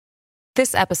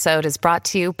This episode is brought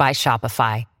to you by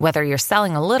Shopify. Whether you're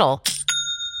selling a little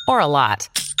or a lot,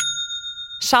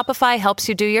 Shopify helps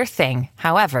you do your thing,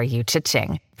 however you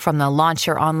cha-ching. From the launch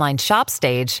your online shop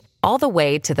stage, all the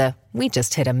way to the we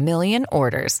just hit 1 million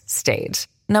orders stage.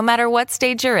 No matter what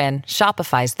stage you're in,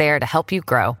 Shopify's there to help you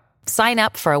grow. Sign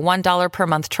up for a $1 per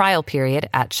month trial period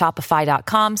at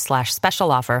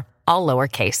shopify.com/special offer, all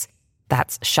lowercase.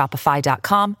 That's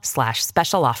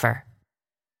shopify.com/special offer.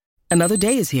 Another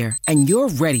day is here, and you're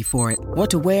ready for it. What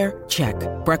to wear? Check.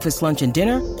 Breakfast, lunch, and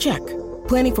dinner? Check.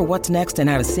 Planning for what's next and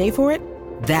how to save for it?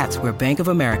 That's where Bank of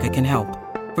America can help.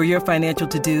 For your financial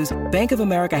to-dos, Bank of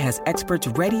America has experts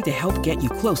ready to help get you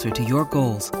closer to your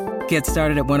goals. Get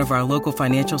started at one of our local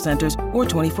financial centers or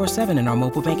 24/7 in our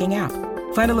mobile banking app.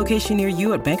 Find a location near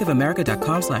you at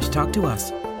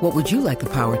bankofamerica.com/talktous. What would you like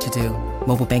the power to do?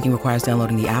 Mobile banking requires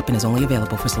downloading the app and is only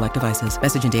available for select devices.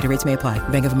 Message and data rates may apply.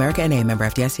 Bank of America N.A., member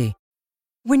FDIC.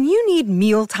 When you need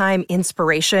mealtime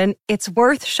inspiration, it's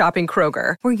worth shopping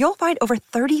Kroger, where you'll find over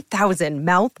 30,000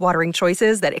 mouth-watering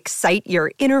choices that excite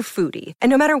your inner foodie. And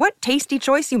no matter what tasty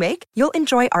choice you make, you'll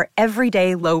enjoy our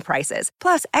everyday low prices,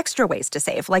 plus extra ways to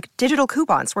save, like digital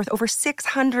coupons worth over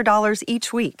 $600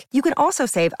 each week. You can also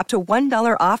save up to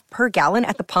 $1 off per gallon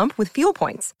at the pump with fuel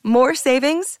points. More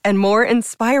savings and more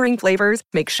inspiring flavors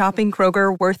make shopping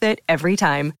Kroger worth it every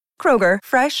time. Kroger,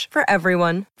 fresh for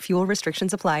everyone. Fuel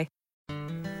restrictions apply.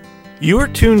 You are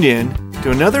tuned in to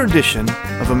another edition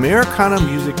of Americana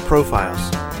Music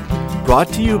Profiles,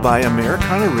 brought to you by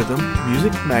Americana Rhythm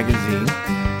Music Magazine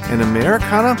and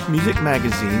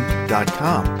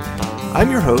AmericanaMusicMagazine.com.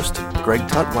 I'm your host, Greg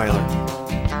Tutwiler.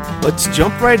 Let's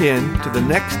jump right in to the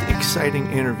next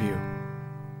exciting interview.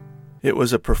 It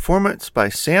was a performance by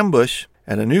Sam Bush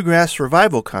at a Newgrass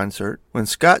Revival concert when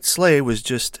Scott Slay was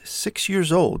just 6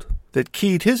 years old that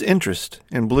keyed his interest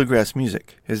in bluegrass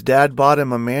music. His dad bought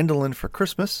him a mandolin for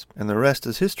Christmas, and the rest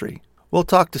is history. We'll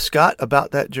talk to Scott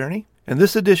about that journey in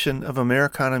this edition of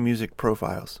Americana Music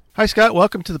Profiles. Hi, Scott.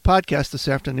 Welcome to the podcast this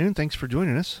afternoon. Thanks for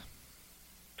joining us.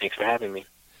 Thanks for having me.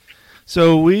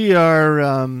 So we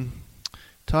are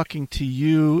talking to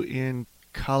you in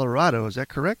Colorado. Is that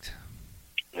correct?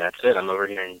 That's it. I'm over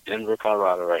here in Denver,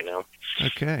 Colorado right now.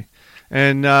 Okay.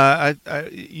 And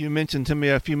you mentioned to me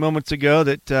a few moments ago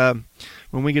that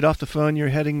when we get off the phone, you're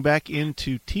heading back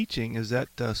into teaching. Is that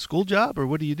a school job, or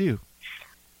what do you do?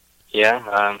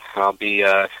 Yeah, I'll be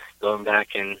going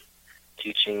back and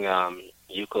teaching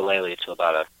ukulele to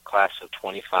about a class of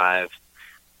 25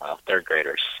 third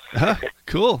graders.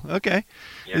 Cool. Okay.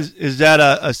 Yeah. Is that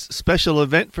a special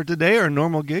event for today or a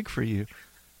normal gig for you?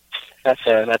 That's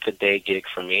a day gig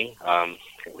for me.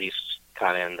 At least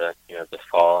kind of in the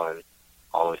fall and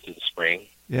all the way through the spring.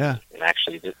 Yeah. And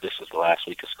actually, this is the last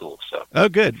week of school. So. Oh,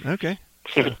 good. Okay.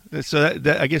 So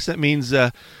that I guess that means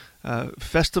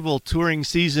festival touring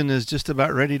season is just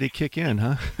about ready to kick in,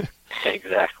 huh?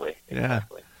 Exactly. Yeah.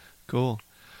 Cool.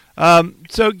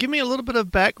 So give me a little bit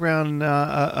of background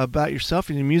about yourself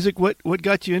and your music. What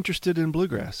got you interested in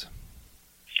bluegrass?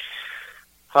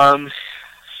 My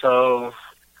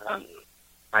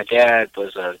dad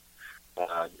was a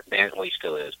band, well, he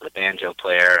still is, but a banjo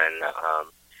player and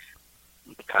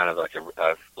kind of like a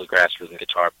bluegrass rhythm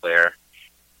guitar player.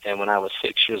 And when I was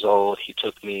 6 years old, he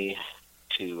took me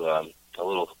to a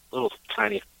little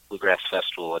tiny bluegrass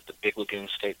festival at the Big Lagoon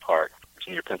State Park, which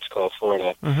is near Pensacola,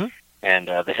 Florida. Mm-hmm. And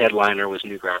the headliner was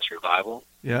Newgrass Revival.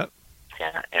 Yeah.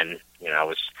 And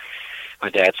my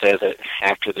dad says that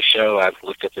after the show, I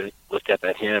looked up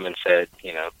at him and said,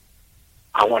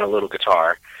 I want a little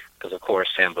guitar. Because, of course,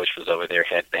 Sam Bush was over there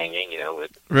headbanging,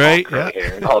 with right, curly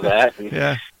hair and all that. And,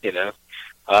 yeah.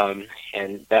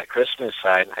 And that Christmas,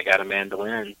 I got a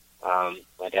mandolin.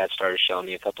 My dad started showing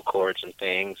me a couple chords and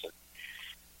things. And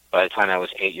by the time I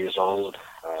was 8 years old,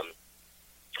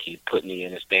 he put me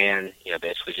in his band,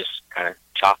 basically just kind of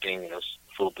chopping,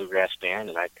 full bluegrass band.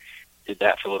 And I did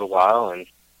that for a little while and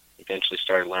eventually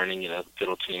started learning,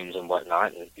 fiddle tunes and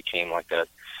whatnot, and became like an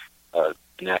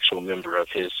actual member of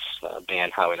his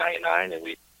band Highway 99, and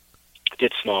we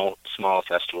did small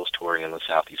festivals touring on the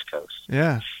southeast coast.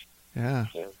 Yeah,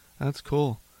 that's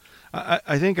cool.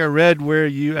 I think I read where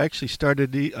you actually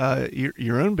started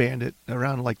your own band at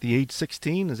around like the age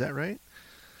 16. Is that right?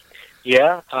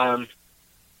 Yeah.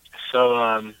 So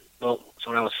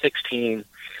when I was 16,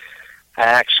 I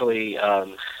actually it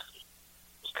was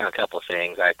kind of a couple of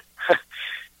things. I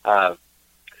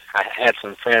had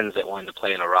some friends that wanted to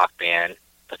play in a rock band,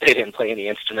 but they didn't play any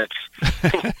instruments.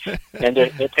 And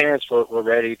their parents were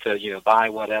ready to, buy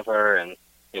whatever and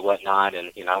whatnot.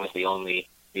 And, I was the only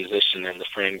musician in the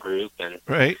friend group. And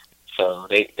right. so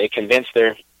they convinced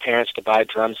their parents to buy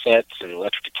drum sets and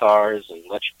electric guitars and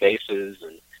electric basses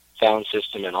and sound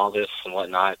system and all this and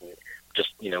whatnot. And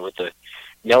just, with the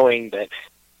knowing that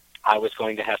I was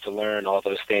going to have to learn all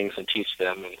those things and teach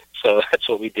them. And so that's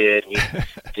what we did. We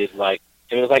did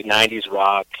it was like 90s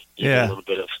rock, a little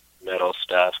bit of metal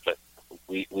stuff, but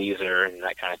Weezer and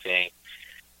that kind of thing.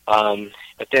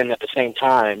 But then at the same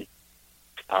time,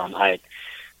 a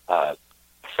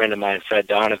friend of mine, Fred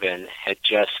Donovan, had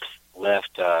just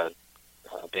left a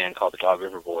band called the Dog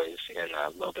River Boys in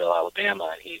Mobile, Alabama.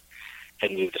 And he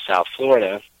had moved to South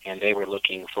Florida, and they were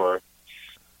looking for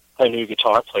a new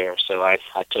guitar player. So I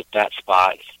took that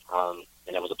spot,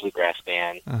 and it was a bluegrass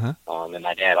band. And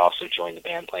my dad also joined the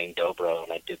band playing dobro,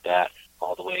 and I did that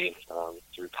all the way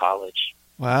through college.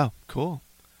 Wow, cool.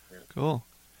 Cool.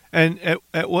 And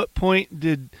at what point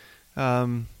did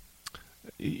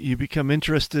you become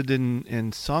interested in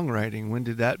songwriting? When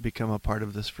did that become a part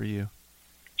of this for you?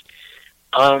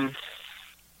 Well,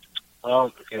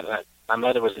 my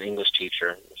mother was an English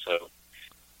teacher, so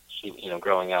she,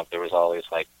 growing up, there was always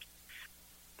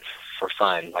for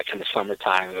fun, in the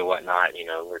summertime and whatnot,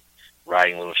 we're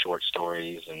writing little short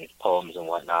stories and poems and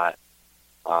whatnot.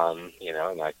 And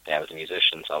my dad was a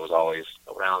musician, so I was always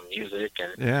around music.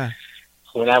 And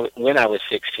when I was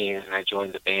 16 and I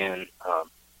joined the band,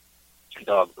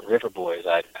 Dog River Boys,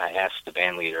 I asked the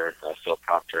band leader, Phil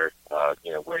Proctor,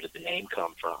 where did the name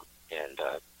come from? And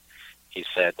he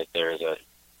said that there is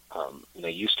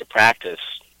they used to practice,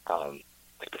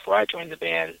 before I joined the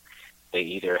band, they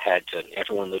either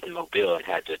everyone lived in Mobile and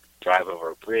had to drive over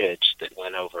a bridge that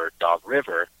went over Dog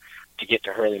River to get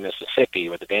to Hurley, Mississippi,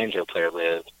 where the banjo player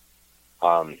lived,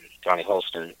 Johnny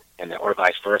Holston, or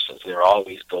vice versa. So they were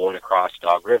always going across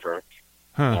Dog River,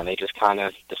 and they just kind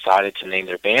of decided to name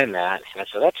their band that. And I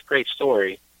said, that's a great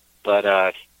story, but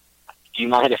do you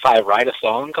mind if I write a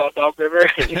song called Dog River?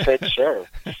 And he said, sure.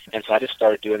 And so I just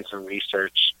started doing some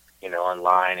research,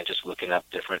 online and just looking up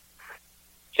different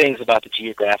things about the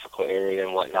geographical area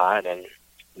and whatnot, and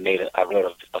I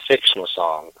wrote a fictional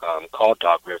song called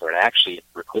Dog River, and I actually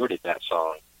recorded that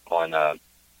song on an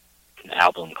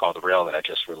album called The Rail that I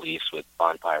just released with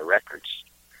Bonfire Records.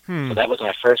 So that was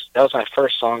my first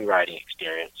songwriting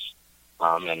experience,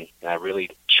 and I really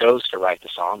chose to write the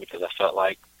song because I felt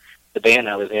like the band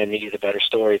I was in needed a better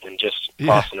story than just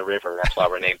crossing a river. That's why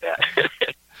we're named that.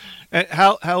 And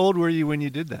how old were you when you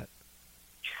did that?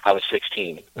 I was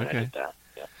 16 when I did that.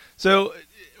 Yeah. So,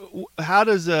 how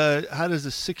does a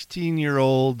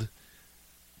 16-year-old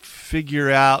figure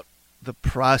out the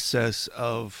process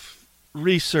of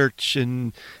research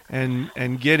and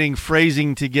getting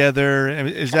phrasing together? I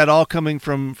mean, is that all coming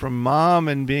from mom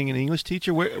and being an English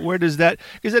teacher? Where does that?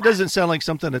 Because that doesn't sound like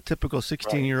something a typical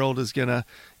 16-year-old is gonna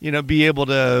be able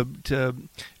to.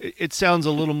 It sounds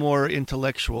a little more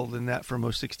intellectual than that for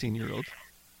most 16-year-olds.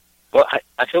 Well,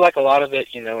 I feel like a lot of it,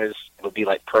 would be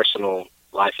like personal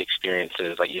life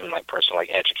experiences, even personal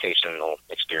educational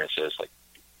experiences, like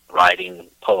writing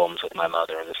poems with my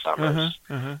mother in the summers.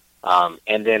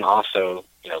 And then also,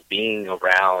 being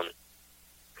around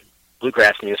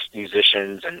bluegrass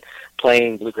musicians and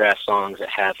playing bluegrass songs that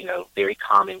have, very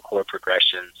common chord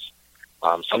progressions,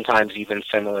 sometimes even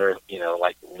similar,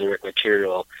 lyric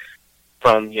material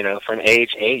from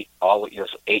age 8,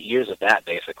 8 years of that,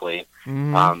 basically.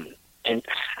 And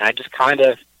I just I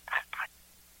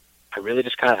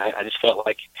just felt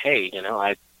like, hey,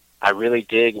 I really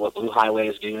dig what Blue Highway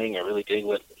is doing. I really dig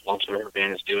what Lonesome River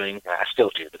Band is doing. I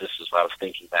still do, but this is what I was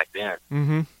thinking back then.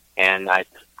 And I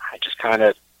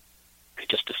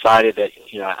just decided that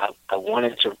I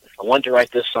wanted to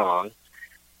write this song,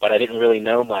 but I didn't really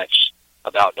know much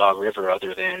about Dog River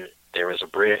other than there was a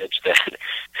bridge that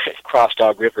crossed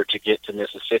Dog River to get to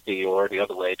Mississippi, or the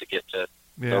other way to get to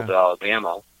Mobile,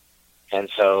 Alabama. And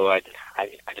so I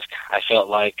felt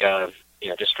like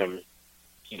just from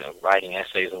writing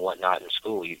essays and whatnot in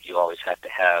school, you always have to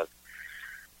have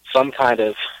some kind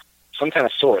of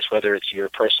source, whether it's your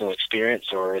personal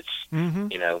experience or it's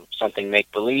something make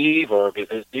believe, or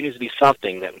there needs to be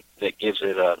something that gives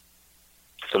it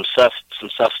some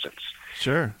substance.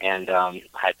 Sure. And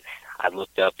I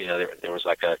looked up, there was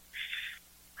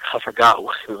I forgot,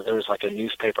 there was a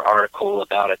newspaper article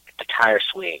about a tire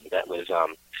swing that was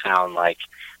found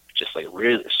just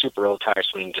really super old tire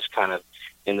swing, just kind of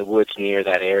in the woods near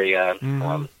that area,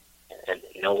 and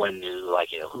no one knew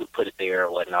who put it there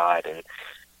or whatnot. And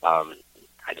I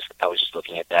was just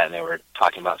looking at that, and they were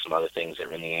talking about some other things that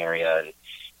were in the area, and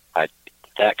I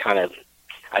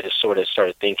just sort of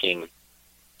started thinking,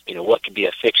 what could be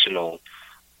a fictional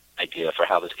idea for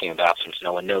how this came about, since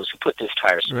no one knows who put this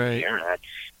tire swing there. And I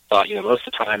thought, most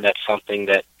of the time that's something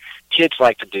that kids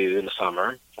like to do in the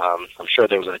summer. I'm sure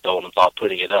there was an adult involved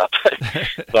putting it up,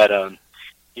 but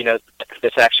you know,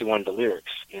 that's actually one of the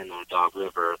lyrics in Dog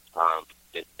River.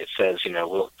 It says, you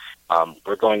know,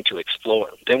 we're going to explore.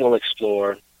 Then we'll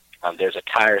explore. There's a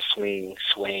tire swing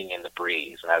in the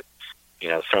breeze. You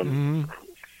know, from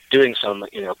doing some,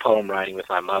 you know, poem writing with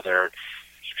my mother,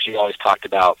 she always talked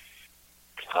about,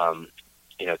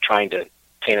 you know, trying to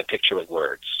paint a picture with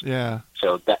words. Yeah.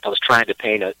 So that I was trying to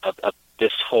paint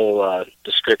this whole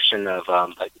description of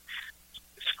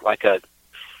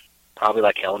probably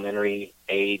like elementary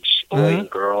age boy and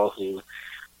girl who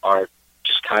are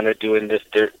just kind of doing this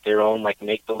their own like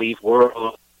make believe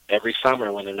world every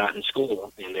summer when they're not in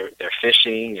school, and they're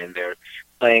fishing and they're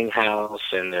playing house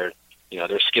and they're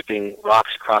skipping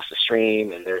rocks across the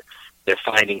stream, and they're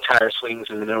finding tire swings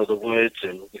in the middle of the woods,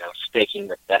 and you know,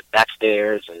 staking that's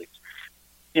theirs, and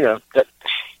you know,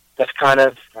 that's kind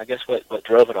of, I guess, what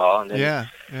drove it all. And then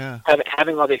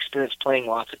having all the experience playing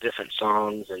lots of different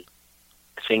songs and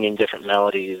singing different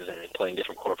melodies and playing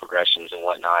different chord progressions and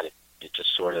whatnot, it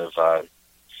just sort of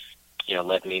you know,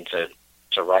 led me to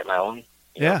write my own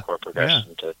chord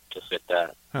progression to fit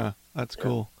that. Huh, that's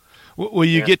cool. Will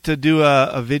you get to do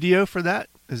a video for that?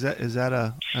 Is that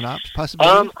an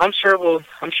possibility? I'm sure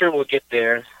we'll get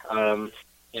there.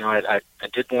 You know, I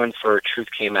did one for Truth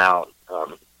Came Out,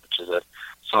 which is a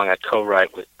song I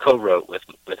co-wrote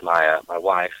with my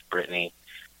wife Brittany,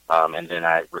 and then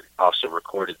I also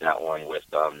recorded that one with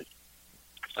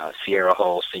Sierra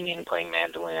Hull singing, playing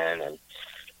mandolin, and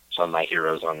some of my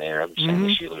heroes on there.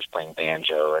 Sammy Sheeler's playing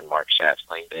banjo, and Mark Schatz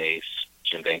playing bass.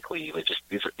 Jim Van Cleve.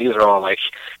 These are all like,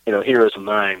 you know, heroes of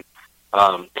mine.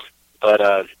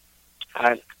 But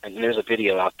there's a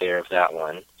video out there of that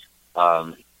one.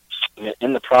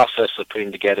 In the process of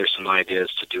putting together some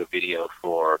ideas to do a video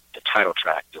for the title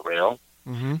track, The Rail.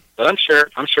 But I'm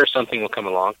sure something will come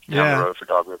along down the road for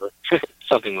Dog River.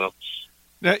 Something will.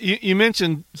 Now, you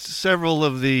mentioned several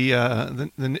of the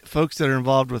folks that are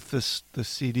involved with this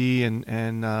CD,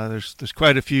 and there's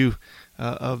quite a few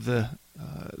of the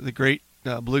great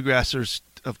bluegrassers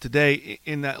of today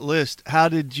in that list. How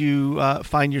did you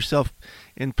find yourself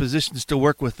in positions to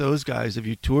work with those guys? Have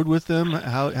you toured with them?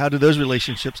 How did those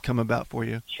relationships come about for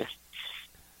you?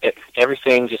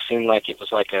 Everything just seemed like it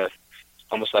was like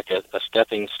almost like a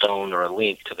stepping stone or a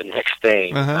link to the next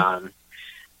thing.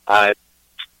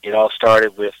 It all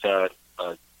started with a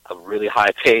really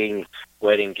high-paying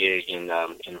wedding gig in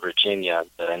Virginia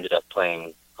that ended up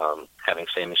playing, having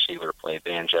Sammy Sheeler play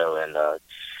banjo and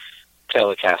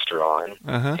Telecaster on,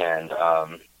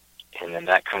 and then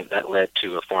that led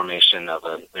to a formation of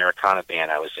an Americana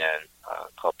band I was in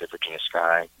called The Virginia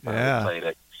Sky.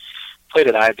 Played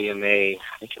at IBMA.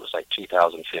 I think it was like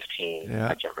 2015.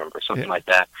 I can't remember, something like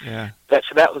that.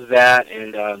 So that was that,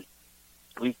 and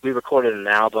we recorded an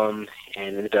album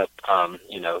and ended up,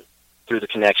 you know, through the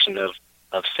connection of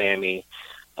Sammy,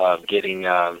 getting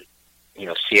you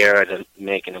know, Sierra to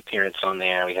make an appearance on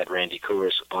there. We had Randy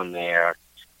Kouris on there,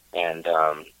 and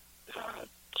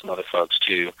some other folks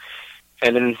too.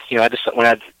 And then, you know, when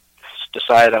I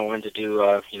decided I wanted to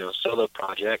do you know, a solo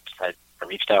project, I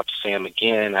reached out to Sam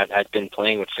again. I'd been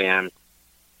playing with Sam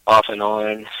off and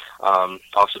on.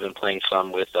 Also been playing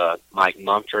some with Mike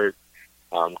Mumford,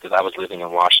 because I was living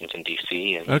in Washington,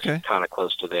 D.C., and kind of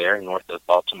close to there, north of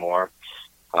Baltimore.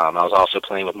 I was also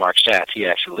playing with Mark Schatz. He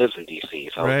actually lives in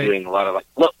D.C., so I was doing a lot of like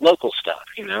local stuff,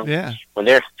 you know. When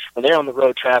they're on the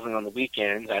road traveling on the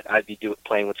weekends, I'd be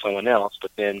playing with someone else.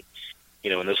 But then, you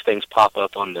know, when those things pop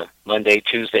up on the Monday,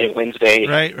 Tuesday, Wednesday,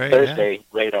 Thursday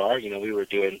radar, you know, we were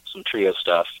doing some trio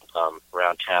stuff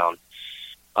around town.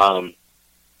 And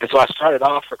so I started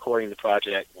off recording the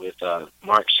project with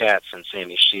Mark Schatz and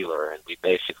Sammy Sheeler, and we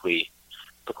basically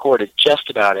recorded just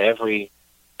about every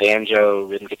banjo,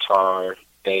 rhythm guitar,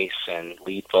 bass, and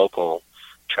lead vocal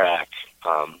track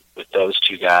with those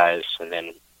two guys, and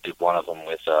then did one of them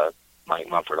with Mike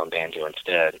Mumford on banjo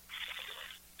instead.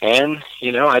 And,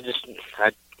 you know, I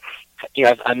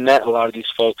met a lot of these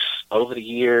folks over the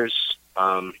years,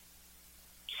 and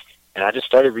I just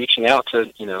started reaching out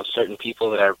to, you know, certain people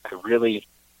that I really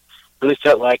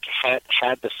felt like had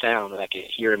the sound that I could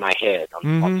hear in my head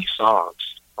on these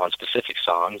songs, on specific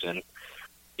songs. And,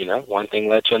 you know, one thing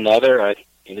led to another. I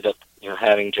ended up, you know,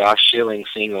 having Josh Schilling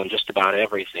sing on just about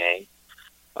everything.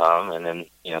 And then,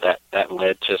 you know, that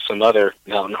led to some other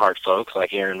Mountain Heart folks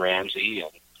like Aaron Ramsey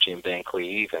and Jim Van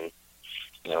Cleve, and,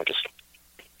 you know, just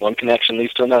one connection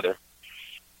leads to another.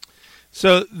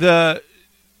 So the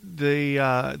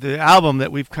album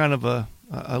that we've kind of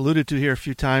alluded to here a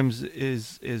few times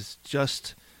is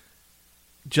just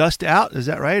out. Is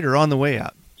that right, or on the way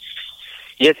out?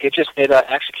 It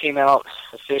actually came out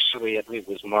officially, I believe it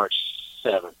was March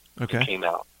 7th. Okay. It came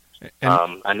out.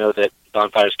 And, I know that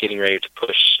Bonfire's getting ready to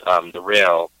push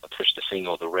the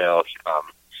single The Rail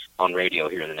on radio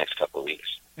here in the next couple of weeks.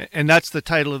 and that's the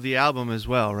title of the album as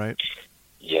well, right?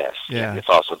 Yes. Yeah. It's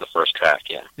also the first track,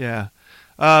 yeah. Yeah.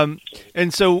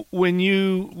 And so when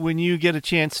you get a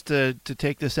chance to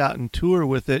take this out and tour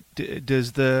with it,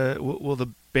 will the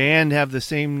band have the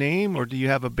same name, or do you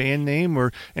have a band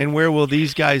name, and where will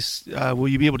these guys will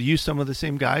you be able to use some of the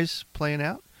same guys playing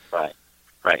out?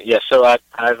 Right. Yeah. So I've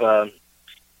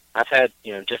had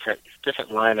different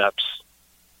lineups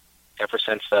ever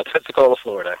since Pensacola,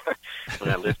 Florida,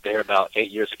 when I lived there about 8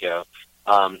 years ago,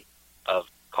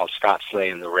 called Scott Slay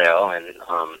and the Rail, and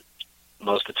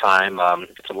most of the time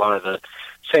it's a lot of the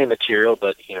same material,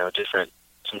 but different.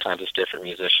 Sometimes it's different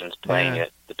musicians playing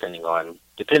it, depending on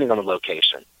the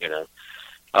location.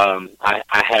 I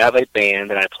have a band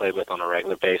that I play with on a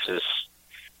regular basis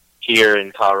here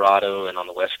in Colorado and on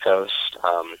the West Coast.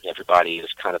 Everybody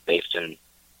is kind of based in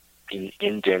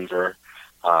Denver.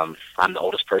 I'm the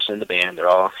oldest person in the band. They're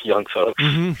all young folks.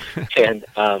 Mm-hmm.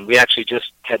 And we actually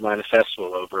just headlined a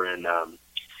festival over in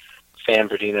San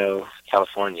Bernardino,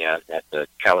 California, at the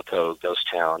Calico Ghost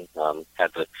Town.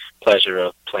 Had the pleasure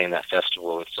of playing that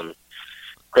festival with some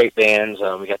great bands.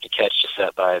 We got to catch a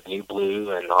set by New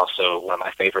Blue and also one of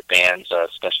my favorite bands,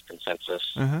 Special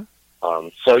Consensus. Uh-huh.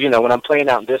 So when I'm playing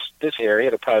out in this area,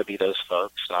 it'll probably be those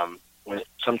folks.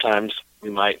 Sometimes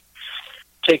you might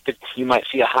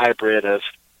see a hybrid of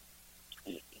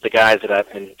the guys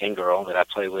and girl that I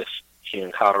play with here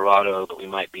in Colorado, but we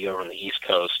might be over on the East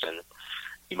Coast, and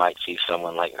you might see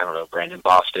someone like, I don't know, Brandon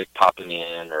Bostic popping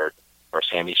in, or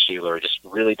Sammy Sheeler. It just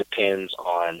really depends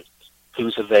on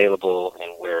who's available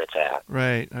and where it's at.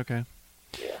 Right. Okay.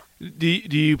 Yeah. Do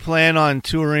you plan on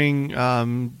touring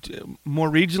more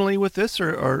regionally with this,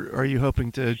 or are you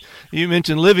hoping to? You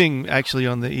mentioned living actually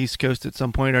on the East Coast at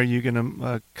some point. Are you going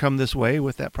to come this way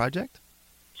with that project?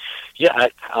 Yeah,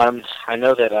 I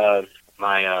know that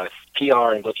my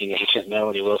PR and booking agent,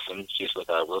 Melanie Wilson, she's with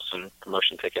Wilson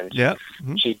Promotion Pickens. Yeah.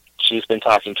 Mm-hmm. She's been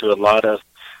talking to a lot of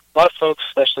folks,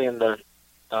 especially in the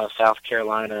South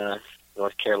Carolina,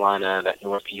 North Carolina, that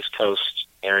Northeast Coast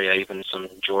area, even some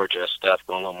Georgia stuff,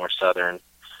 going a little more southern,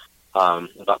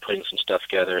 about putting some stuff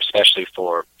together, especially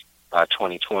for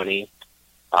 2020.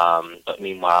 But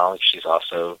meanwhile, she's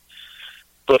also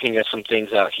looking at some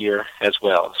things out here as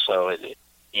well. So,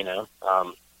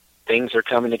 things are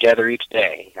coming together each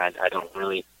day. I don't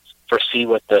really foresee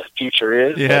what the future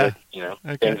is. Yeah.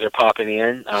 But, Okay. things are popping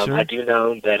in. Sure. I do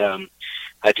know that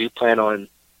I do plan on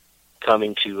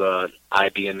coming to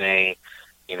IBMA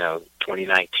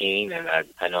 2019, and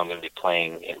I know I'm going to be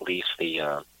playing at least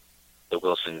the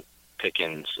Wilson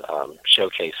Pickens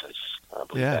showcases. I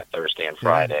believe that Thursday and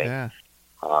Friday. Yeah.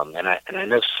 And I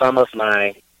know some of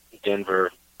my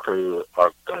Denver crew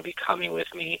are going to be coming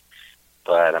with me,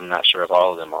 but I'm not sure if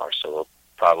all of them are. So we'll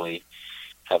probably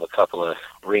have a couple of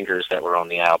ringers that were on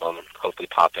the album hopefully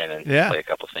pop in and play a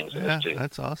couple things with us too.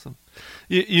 That's awesome.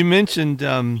 You mentioned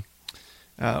in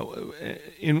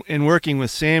working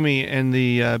with Sammy and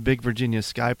the Big Virginia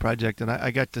Sky Project, and I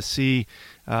got to see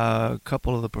a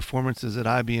couple of the performances at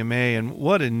IBMA, and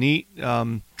what a neat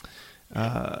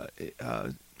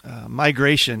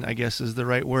migration, I guess is the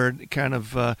right word, kind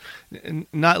of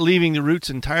not leaving the roots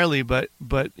entirely, but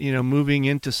moving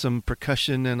into some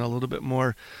percussion and a little bit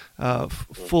more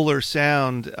fuller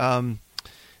sound.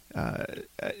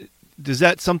 Is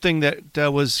that something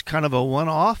that was kind of a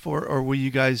one-off, or will you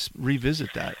guys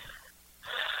revisit that?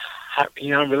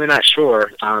 I'm really not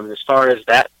sure. As far as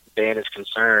that band is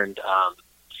concerned,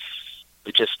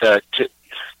 we just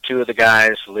two of the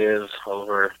guys live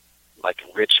over like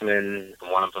in Richmond.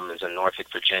 One of them is in Norfolk,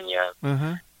 Virginia.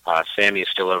 Uh-huh. Sammy is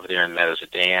still over there in Meadows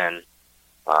of Dan.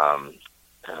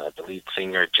 The lead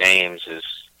singer James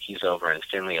he's over in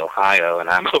Findlay, Ohio, and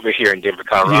I'm over here in Denver,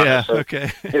 Colorado. Yeah, so okay.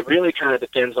 It really kind of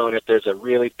depends on if there's a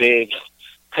really big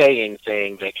paying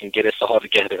thing that can get us all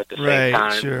together at the same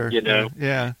time. Sure.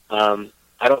 Yeah.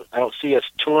 I don't see us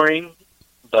touring,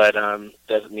 but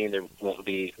doesn't mean there won't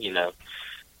be a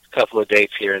couple of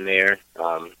dates here and there.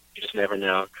 You just never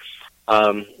know.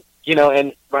 And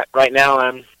right now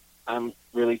I'm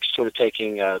really sort of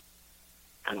taking. I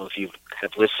don't know if you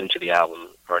have listened to the album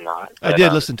or not. But, I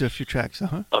did listen to a few tracks.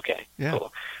 Uh-huh. Okay. Yeah.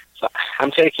 Cool. So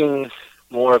I'm taking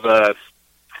more of a,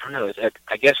 I don't know,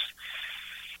 I guess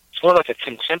it's more like a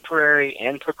contemporary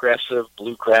and progressive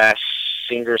bluegrass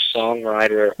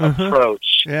singer-songwriter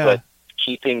approach, but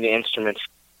keeping the instruments,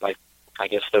 like, I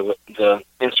guess the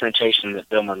instrumentation that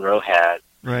Bill Monroe had.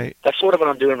 Right. That's sort of what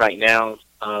I'm doing right now.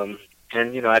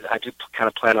 and you know, I do kind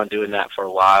of plan on doing that for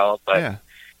a while. But Yeah.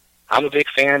 I'm a big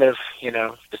fan of, you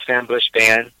know, the Sam Bush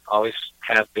Band. Always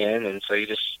have been, and so you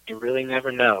really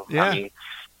never know. Yeah. I mean,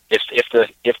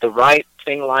 if the right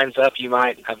thing lines up, you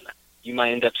might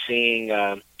end up seeing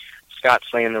Scott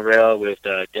slaying the rail with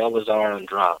Del Lazar on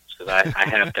drums, because I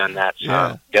have done that.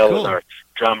 Yeah, Del cool. Lazar,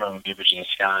 drummer on Be Virginia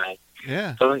Sky.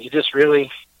 Yeah. So it just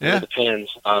really Yeah. depends.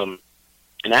 And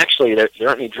actually, there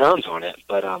aren't any drums on it,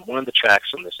 but one of the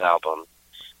tracks on this album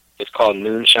is called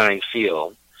Moonshine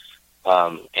Feel,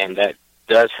 and that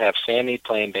does have Sammy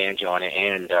playing banjo on it,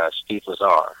 and Steve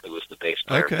Lazar, who was the bass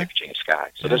player Okay. of Be Virginia Sky.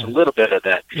 So Yeah. there's a little bit of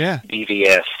that Yeah.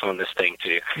 BVS on this thing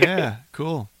too. Yeah.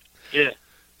 Cool. Yeah.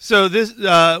 So this,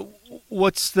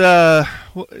 what's the?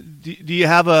 Do you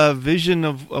have a vision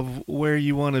of where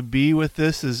you want to be with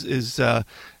this? Is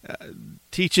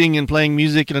teaching and playing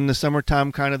music in the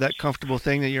summertime kind of that comfortable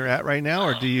thing that you're at right now,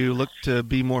 or do you look to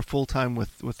be more full time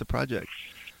with the project?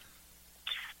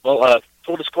 Well,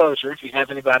 full disclosure, if you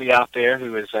have anybody out there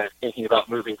who is thinking about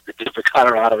moving to the Denver,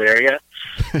 Colorado area,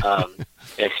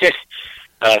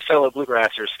 fellow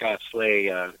bluegrasser Scott Slay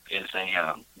is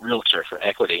a realtor for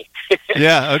Equity.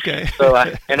 Yeah. Okay. So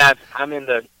I'm in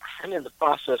the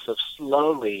process of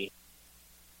slowly,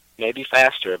 maybe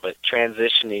faster, but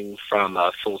transitioning from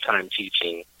full-time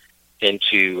teaching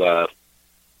into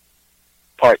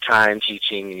part-time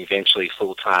teaching and eventually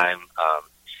full-time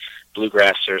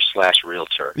bluegrasser /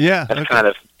 realtor. Yeah.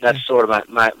 That's sort of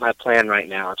my plan right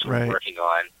now. It's what I'm Right. working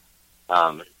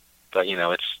on. But you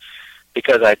know, it's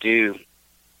because I do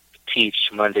teach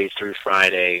Monday through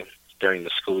Friday during the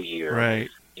school year. Right.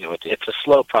 You know, it's a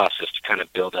slow process to kind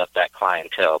of build up that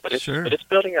clientele, but it's Sure.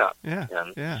 building up. Yeah.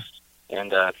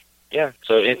 And, Yeah.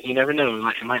 So you never know.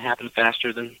 It might happen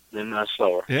faster than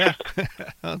slower. Yeah.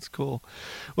 That's cool.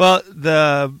 Well,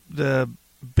 the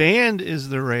band is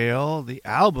The Rail. The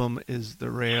album is The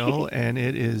Rail, and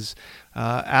it is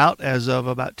out as of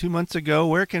about 2 months ago.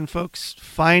 Where can folks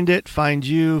find it, find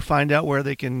you, find out where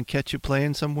they can catch you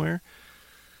playing somewhere?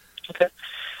 Okay.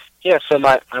 Yeah, so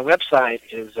my website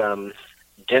is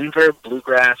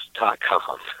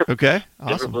denverbluegrass.com. Okay.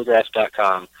 Awesome.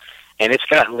 denverbluegrass.com. And it's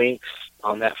got links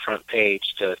on that front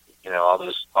page to, you know, all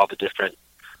the different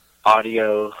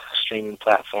audio streaming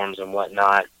platforms and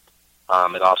whatnot.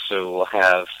 It also will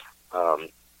have,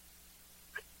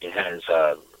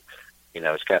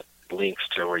 it's got links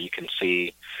to where you can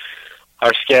see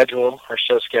our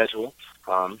show schedule.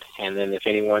 And then if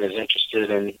anyone is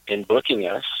interested in booking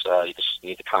us, you just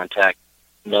need to contact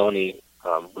Melanie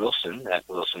Wilson at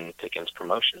Wilson Pickens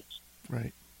Promotions.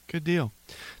 Right. Good deal.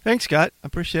 Thanks, Scott. I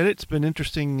appreciate it. It's been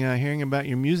interesting hearing about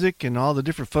your music and all the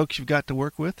different folks you've got to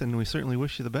work with, and we certainly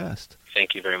wish you the best.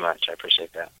 Thank you very much. I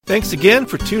appreciate that. Thanks again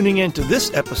for tuning in to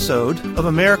this episode of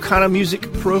Americana Music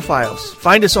Profiles.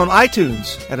 Find us on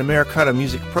iTunes at Americana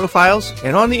Music Profiles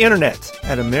and on the internet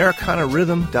at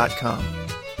AmericanaRhythm.com.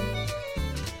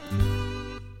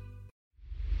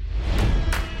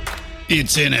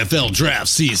 It's NFL draft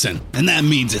season, and that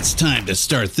means it's time to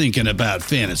start thinking about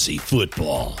fantasy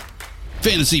football.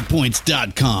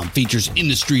 FantasyPoints.com features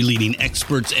industry-leading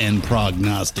experts and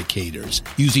prognosticators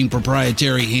using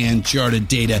proprietary hand-charted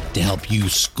data to help you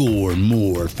score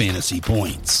more fantasy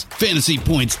points.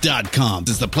 FantasyPoints.com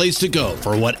is the place to go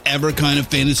for whatever kind of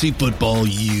fantasy football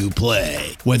you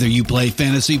play. Whether you play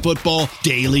fantasy football,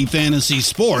 daily fantasy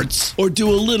sports, or do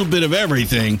a little bit of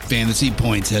everything, Fantasy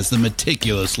Points has the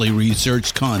meticulously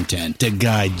researched content to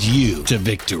guide you to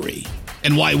victory.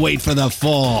 And why wait for the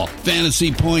fall?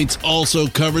 Fantasy Points also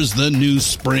covers the new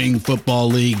spring football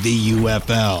league, the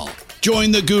UFL.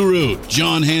 Join the guru,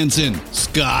 John Hansen,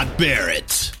 Scott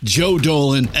Barrett, Joe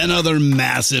Dolan, and other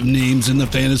massive names in the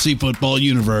fantasy football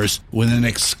universe with an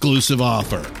exclusive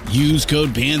offer. Use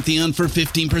code Pantheon for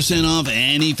 15% off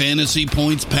any Fantasy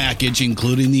Points package,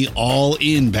 including the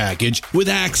all-in package, with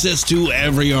access to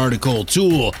every article,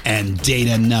 tool, and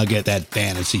data nugget that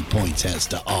Fantasy Points has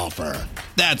to offer.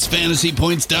 That's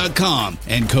FantasyPoints.com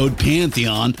and code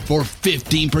Pantheon for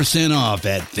 15% off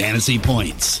at Fantasy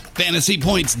Points.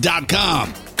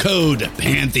 FantasyPoints.com, code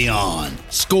Pantheon.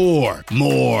 Score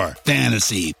more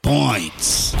fantasy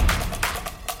points.